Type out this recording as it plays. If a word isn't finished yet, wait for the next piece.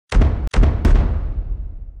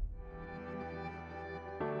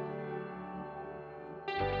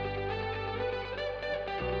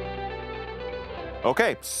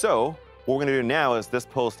Okay, so what we're gonna do now is this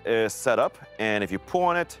post is set up, and if you pull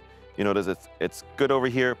on it, you notice it's good over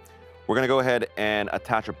here. We're gonna go ahead and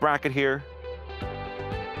attach a bracket here.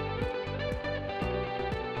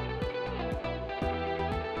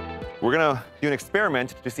 We're gonna do an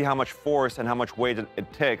experiment to see how much force and how much weight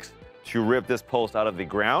it takes to rip this post out of the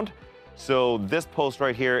ground. So this post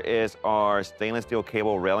right here is our stainless steel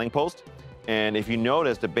cable railing post. And if you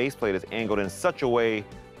notice, the base plate is angled in such a way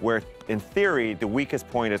where, in theory, the weakest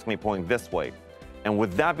point is gonna be pointing this way. And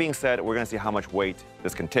with that being said, we're gonna see how much weight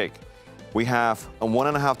this can take. We have a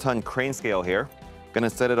 1.5 ton crane scale here. Gonna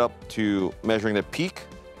set it up to measuring the peak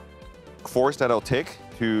force that it'll take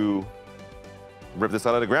to rip this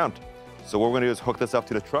out of the ground. So what we're gonna do is hook this up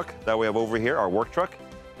to the truck that we have over here, our work truck,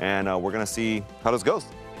 and we're gonna see how this goes.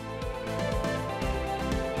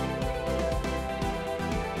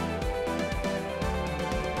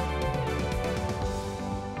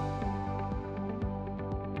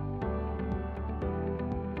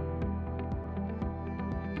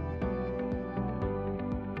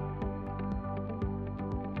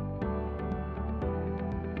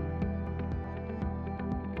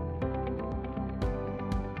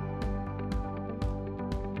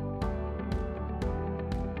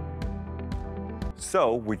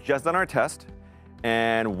 So we just done our test,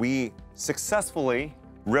 and we successfully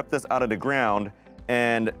ripped this out of the ground,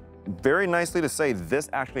 and very nicely to say, this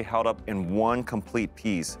actually held up in one complete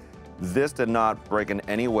piece. This did not break in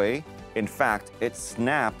any way. In fact, it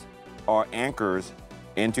snapped our anchors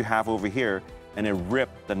into half over here, and it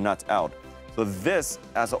ripped the nuts out. So this,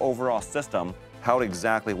 as an overall system, held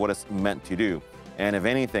exactly what it's meant to do. And if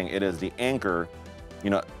anything, it is the anchor,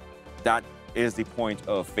 that is the point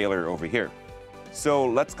of failure over here. So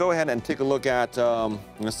let's go ahead and take a look at some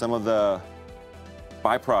of the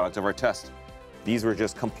byproducts of our test. These were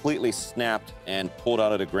just completely snapped and pulled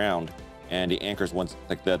out of the ground, and the anchors,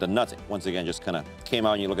 the nuts, once again, just kind of came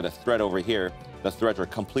out. And you look at the thread over here, the threads are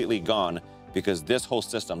completely gone because this whole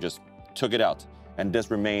system just took it out, and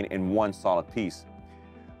this remained in one solid piece.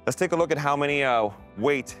 Let's take a look at how many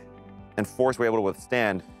weight and force we're able to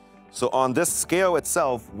withstand. So on this scale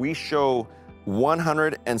itself, we show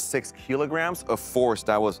 106 kilograms of force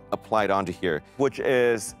that was applied onto here, which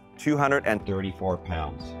is 234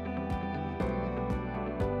 pounds.